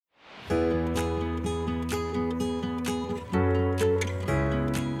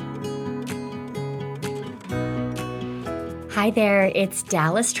Hi there, it's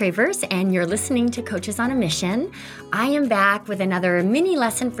Dallas Travers, and you're listening to Coaches on a Mission. I am back with another mini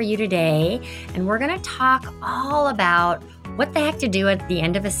lesson for you today, and we're going to talk all about what the heck to do at the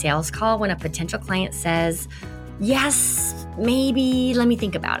end of a sales call when a potential client says, yes, maybe, let me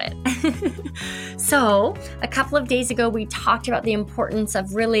think about it. So, a couple of days ago, we talked about the importance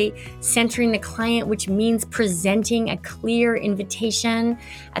of really centering the client, which means presenting a clear invitation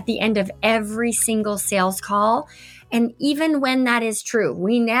at the end of every single sales call. And even when that is true,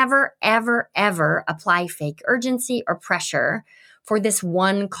 we never, ever, ever apply fake urgency or pressure for this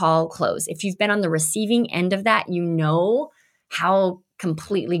one call close. If you've been on the receiving end of that, you know how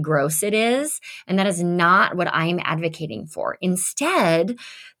completely gross it is. And that is not what I'm advocating for. Instead,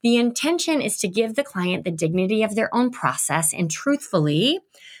 the intention is to give the client the dignity of their own process. And truthfully,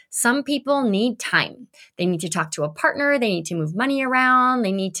 some people need time. They need to talk to a partner. They need to move money around.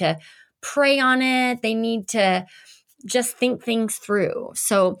 They need to pray on it. They need to just think things through.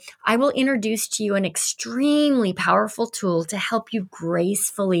 So I will introduce to you an extremely powerful tool to help you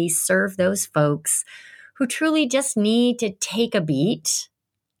gracefully serve those folks who truly just need to take a beat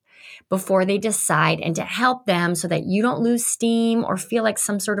before they decide, and to help them so that you don't lose steam or feel like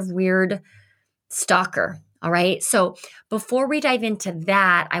some sort of weird stalker. All right. So before we dive into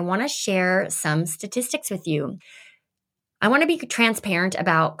that, I want to share some statistics with you. I want to be transparent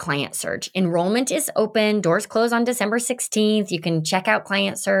about Client Surge. Enrollment is open. Doors close on December 16th. You can check out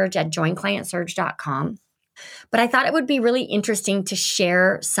Client Surge at joinclientsurge.com. But I thought it would be really interesting to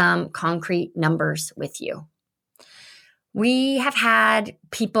share some concrete numbers with you. We have had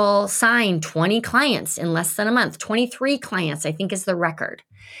people sign 20 clients in less than a month. 23 clients, I think, is the record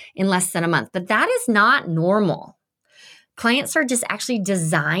in less than a month. But that is not normal. Client Surge is actually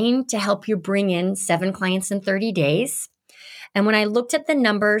designed to help you bring in 7 clients in 30 days. And when I looked at the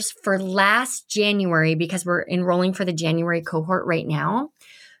numbers for last January, because we're enrolling for the January cohort right now,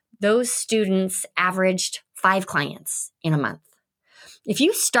 those students averaged 5 clients in a month. If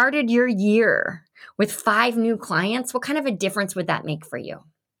you started your year with 5 new clients, what kind of a difference would that make for you?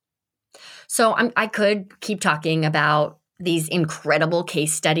 So I could keep talking about these incredible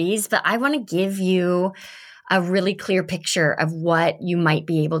case studies, but I want to give you a really clear picture of what you might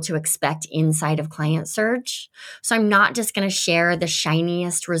be able to expect inside of Client Surge. So I'm not just going to share the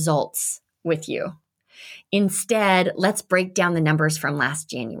shiniest results with you. Instead, let's break down the numbers from last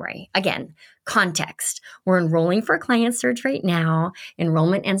January. Again, context. We're enrolling for Client Surge right now.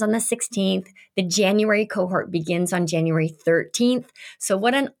 Enrollment ends on the 16th. The January cohort begins on January 13th. So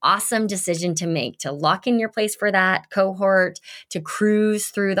what an awesome decision to make, to lock in your place for that cohort, to cruise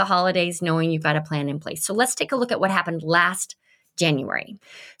through the holidays knowing you've got a plan in place. So let's take a look at what happened last January.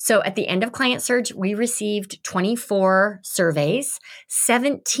 So at the end of Client Surge, we received 24 surveys.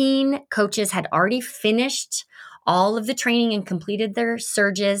 17 coaches had already finished all of the training and completed their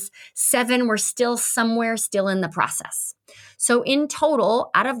surges. 7 were still in the process. So in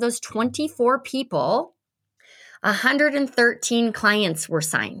total, out of those 24 people, 113 clients were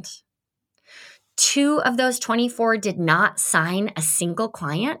signed. 2 of those 24 did not sign a single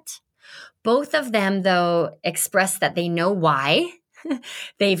client. Both of them, though, expressed that they know why.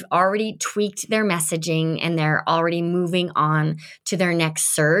 They've already tweaked their messaging and they're already moving on to their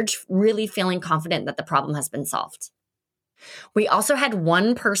next surge, really feeling confident that the problem has been solved. We also had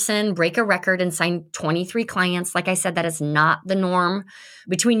 1 person break a record and sign 23 clients. Like I said, that is not the norm.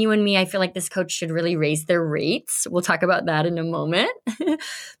 Between you and me, I feel like this coach should really raise their rates. We'll talk about that in a moment.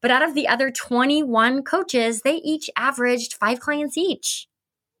 But out of the other 21 coaches, they each averaged 5 clients each.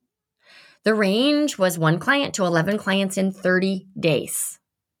 The range was 1 client to 11 clients in 30 days.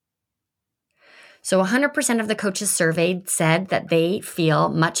 So 100% of the coaches surveyed said that they feel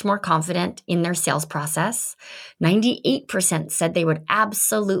much more confident in their sales process. 98% said they would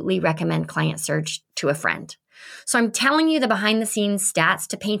absolutely recommend Client Surge to a friend. So I'm telling you the behind the scenes stats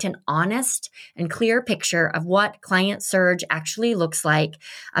to paint an honest and clear picture of what Client Surge actually looks like,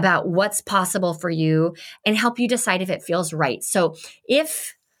 about what's possible for you, and help you decide if it feels right. So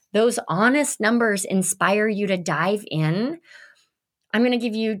if those honest numbers inspire you to dive in, I'm going to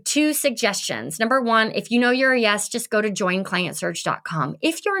give you 2 suggestions. Number 1, if you know you're a yes, just go to joinclientsurge.com.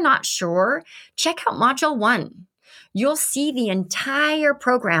 If you're not sure, check out Module 1. You'll see the entire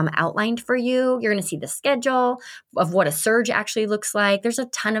program outlined for you. You're going to see the schedule of what a surge actually looks like. There's a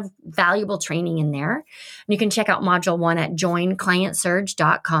ton of valuable training in there. And you can check out Module 1 at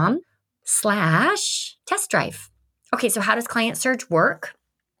joinclientsurge.com/test drive. Okay, so how does Client Surge work?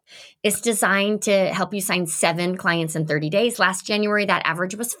 It's designed to help you sign 7 clients in 30 days. Last January, that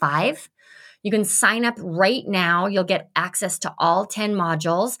average was 5. You can sign up right now. You'll get access to all 10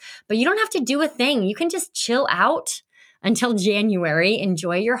 modules, but you don't have to do a thing. You can just chill out until January.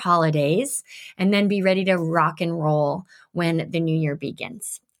 Enjoy your holidays and then be ready to rock and roll when the new year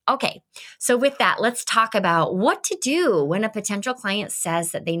begins. Okay, so with that, let's talk about what to do when a potential client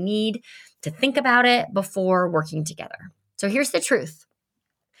says that they need to think about it before working together. So here's the truth.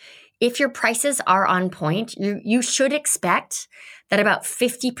 If your prices are on point, you should expect that about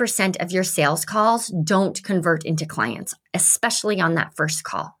 50% of your sales calls don't convert into clients, especially on that first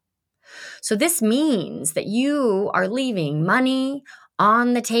call. So this means that you are leaving money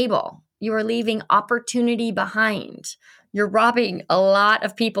on the table. You are leaving opportunity behind. You're robbing a lot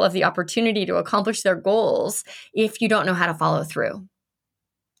of people of the opportunity to accomplish their goals if you don't know how to follow through.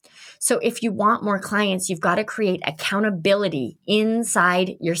 So if you want more clients, you've got to create accountability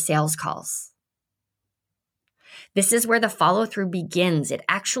inside your sales calls. This is where the follow-through begins. It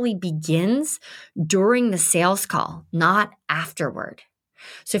actually begins during the sales call, not afterward.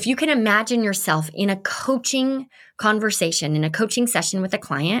 So if you can imagine yourself in a coaching conversation, in a coaching session with a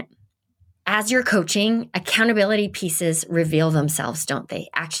client, as you're coaching, accountability pieces reveal themselves, don't they?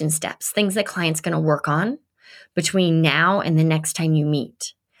 Action steps, things that client's going to work on between now and the next time you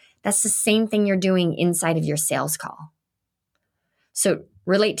meet. That's the same thing you're doing inside of your sales call. So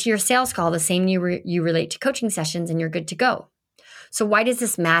relate to your sales call the same you relate to coaching sessions and you're good to go. So why does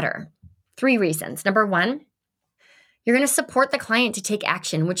this matter? 3 reasons. Number 1, you're going to support the client to take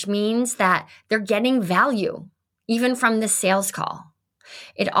action, which means that they're getting value even from the sales call.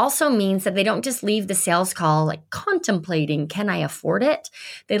 It also means that they don't just leave the sales call like contemplating, can I afford it?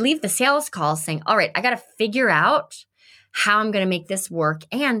 They leave the sales call saying, all right, I got to figure out how I'm going to make this work.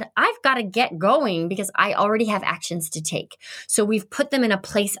 And I've got to get going because I already have actions to take. So we've put them in a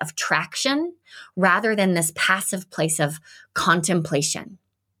place of traction rather than this passive place of contemplation.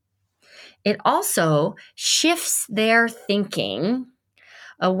 It also shifts their thinking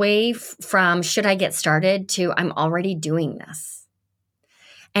away from should I get started to I'm already doing this.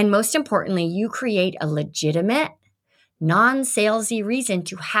 And most importantly, you create a legitimate, non-salesy reason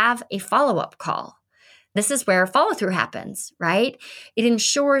to have a follow-up call. This is where follow-through happens, right? It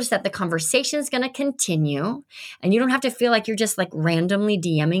ensures that the conversation is going to continue and you don't have to feel like you're just like randomly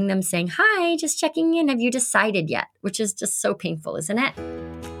DMing them saying, hi, just checking in. Have you decided yet? Which is just so painful, isn't it?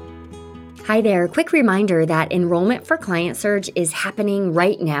 Hi there. Quick reminder that enrollment for Client Surge is happening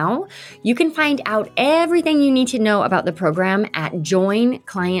right now. You can find out everything you need to know about the program at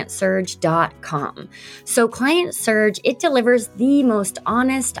joinclientsurge.com. So Client Surge, it delivers the most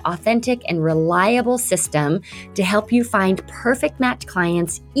honest, authentic, and reliable system to help you find perfect match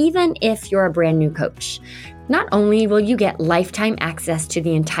clients, even if you're a brand new coach. Not only will you get lifetime access to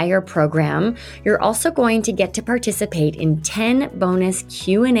the entire program, you're also going to get to participate in 10 bonus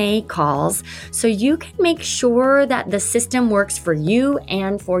Q&A calls so you can make sure that the system works for you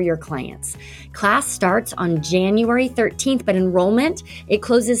and for your clients. Class starts on January 13th, but enrollment, it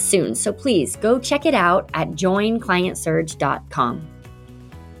closes soon. So please go check it out at joinclientsurge.com.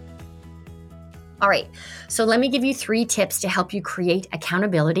 All right, so let me give you 3 tips to help you create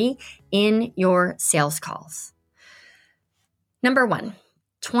accountability in your sales calls. Number 1,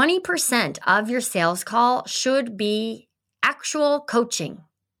 20% of your sales call should be actual coaching.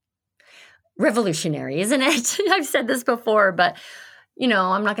 Revolutionary, isn't it? I've said this before, but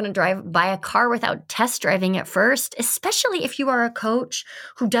I'm not going to buy a car without test driving it first, especially if you are a coach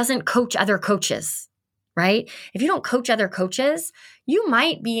who doesn't coach other coaches. Right? If you don't coach other coaches, you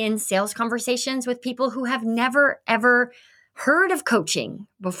might be in sales conversations with people who have never, ever heard of coaching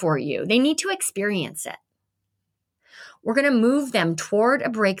before you. They need to experience it. We're going to move them toward a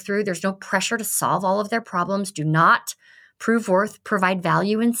breakthrough. There's no pressure to solve all of their problems. Do not prove worth, provide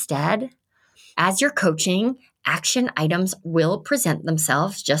value instead. As you're coaching, action items will present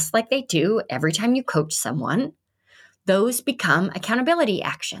themselves just like they do every time you coach someone. Those become accountability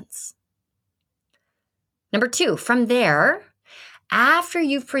actions. Number 2, from there, after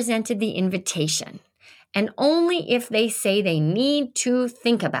you've presented the invitation, and only if they say they need to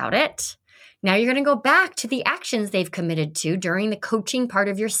think about it, now you're going to go back to the actions they've committed to during the coaching part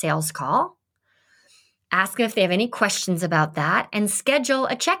of your sales call. Ask them if they have any questions about that and schedule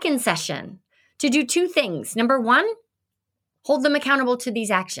a check-in session to do 2 things. Number 1, hold them accountable to these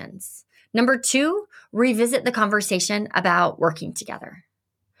actions. Number 2, revisit the conversation about working together.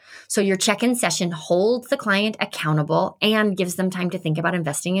 So your check-in session holds the client accountable and gives them time to think about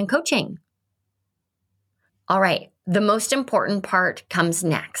investing in coaching. All right, the most important part comes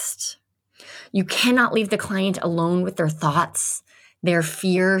next. You cannot leave the client alone with their thoughts, their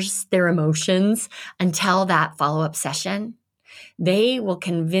fears, their emotions until that follow-up session. They will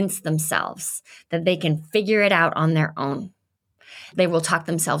convince themselves that they can figure it out on their own. They will talk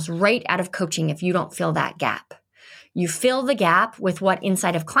themselves right out of coaching if you don't fill that gap. You fill the gap with what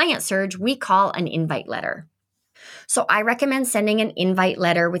inside of Client Surge we call an invite letter. So I recommend sending an invite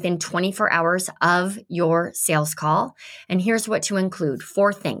letter within 24 hours of your sales call. And here's what to include.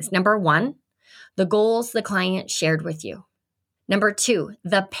 4 things. Number 1, the goals the client shared with you. Number 2,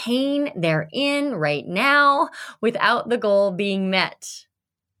 the pain they're in right now without the goal being met.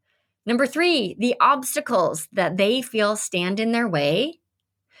 Number 3, the obstacles that they feel stand in their way.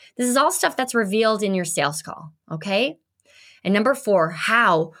 This is all stuff that's revealed in your sales call, okay? And number 4,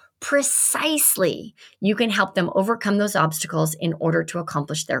 how precisely you can help them overcome those obstacles in order to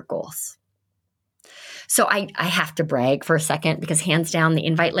accomplish their goals. So I have to brag for a second because hands down, the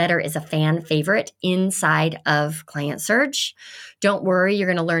invite letter is a fan favorite inside of Client Surge. Don't worry, you're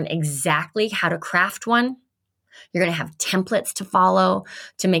going to learn exactly how to craft one. You're going to have templates to follow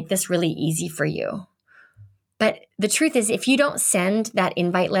to make this really easy for you. But the truth is, if you don't send that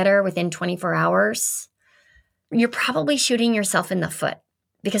invite letter within 24 hours, you're probably shooting yourself in the foot.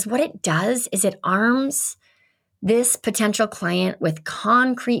 Because what it does is it arms this potential client with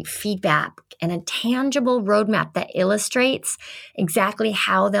concrete feedback and a tangible roadmap that illustrates exactly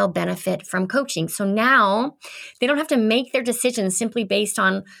how they'll benefit from coaching. So now they don't have to make their decisions simply based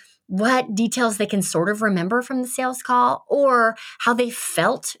on what details they can sort of remember from the sales call or how they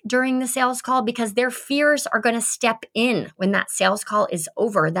felt during the sales call, because their fears are going to step in when that sales call is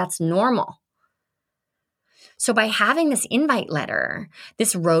over. That's normal. So by having this invite letter,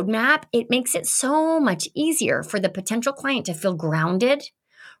 this roadmap, it makes it so much easier for the potential client to feel grounded,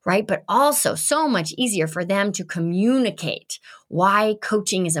 right? But also so much easier for them to communicate why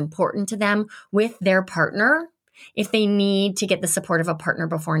coaching is important to them with their partner if they need to get the support of a partner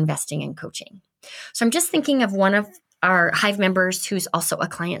before investing in coaching. So I'm just thinking of one of our Hive members who's also a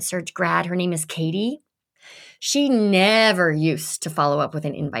Client Surge grad. Her name is Katie. She never used to follow up with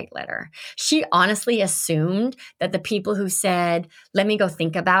an invite letter. She honestly assumed that the people who said, let me go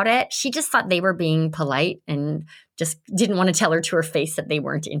think about it, she just thought they were being polite and just didn't want to tell her to her face that they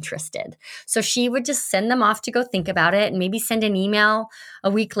weren't interested. So she would just send them off to go think about it and maybe send an email a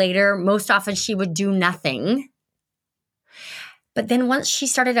week later. Most often she would do nothing. But then once she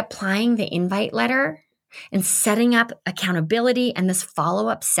started applying the invite letter and setting up accountability and this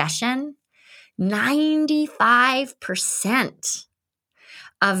follow-up session, 95%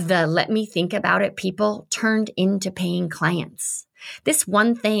 of the let me think about it people turned into paying clients. This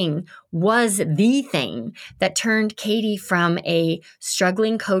one thing was the thing that turned Katie from a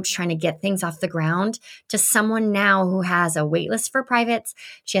struggling coach trying to get things off the ground to someone now who has a waitlist for privates.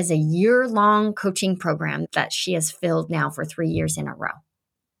 She has a year-long coaching program that she has filled now for 3 years in a row.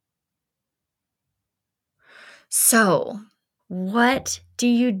 So, what do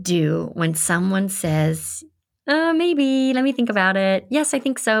you do when someone says, maybe, let me think about it. Yes, I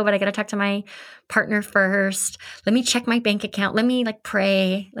think so, but I got to talk to my partner first. Let me check my bank account. Let me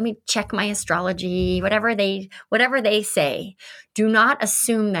pray. Let me check my astrology, whatever they say. Do not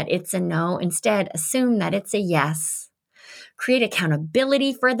assume that it's a no. Instead, assume that it's a yes. Create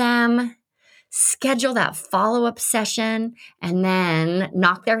accountability for them. Schedule that follow-up session and then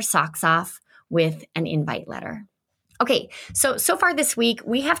knock their socks off with an invite letter. Okay, so far this week,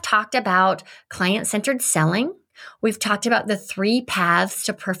 we have talked about client-centered selling. We've talked about the 3 paths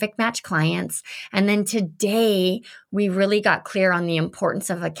to perfect match clients. And then today, we really got clear on the importance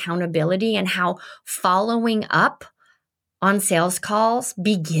of accountability and how following up on sales calls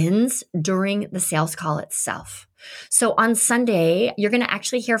begins during the sales call itself. So on Sunday, you're going to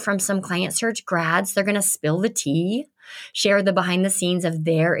actually hear from some Client Surge grads. They're going to spill the tea, share the behind the scenes of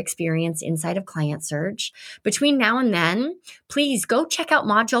their experience inside of Client Surge. Between now and then, please go check out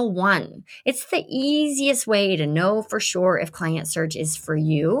Module 1. It's the easiest way to know for sure if Client Surge is for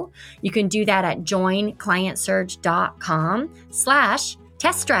you. You can do that at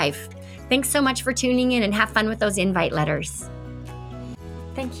joinclientsurge.com/test drive. Thanks so much for tuning in and have fun with those invite letters.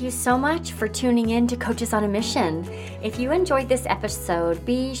 Thank you so much for tuning in to Coaches on a Mission. If you enjoyed this episode,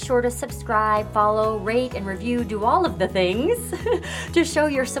 be sure to subscribe, follow, rate, and review, do all of the things to show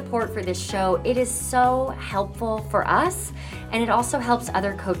your support for this show. It is so helpful for us, and it also helps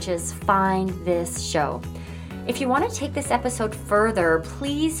other coaches find this show. If you want to take this episode further,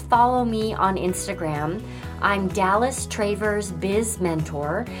 please follow me on Instagram. I'm Dallas Travers Biz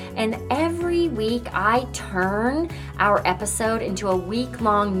Mentor, and every week I turn our episode into a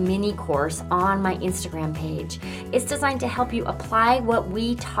week-long mini course on my Instagram page. It's designed to help you apply what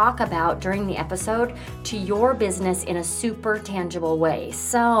we talk about during the episode to your business in a super tangible way.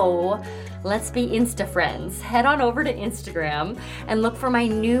 So let's be Insta friends. Head on over to Instagram and look for my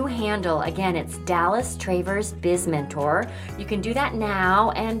new handle. Again, it's Dallas Travers Biz Mentor. You can do that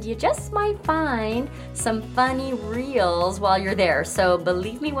now, and you just might find some funny reels while you're there. So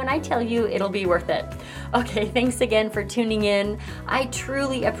believe me when I tell you, it'll be worth it. Okay, thanks again for tuning in. I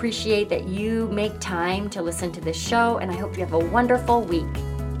truly appreciate that you make time to listen to this show, and I hope you have a wonderful week.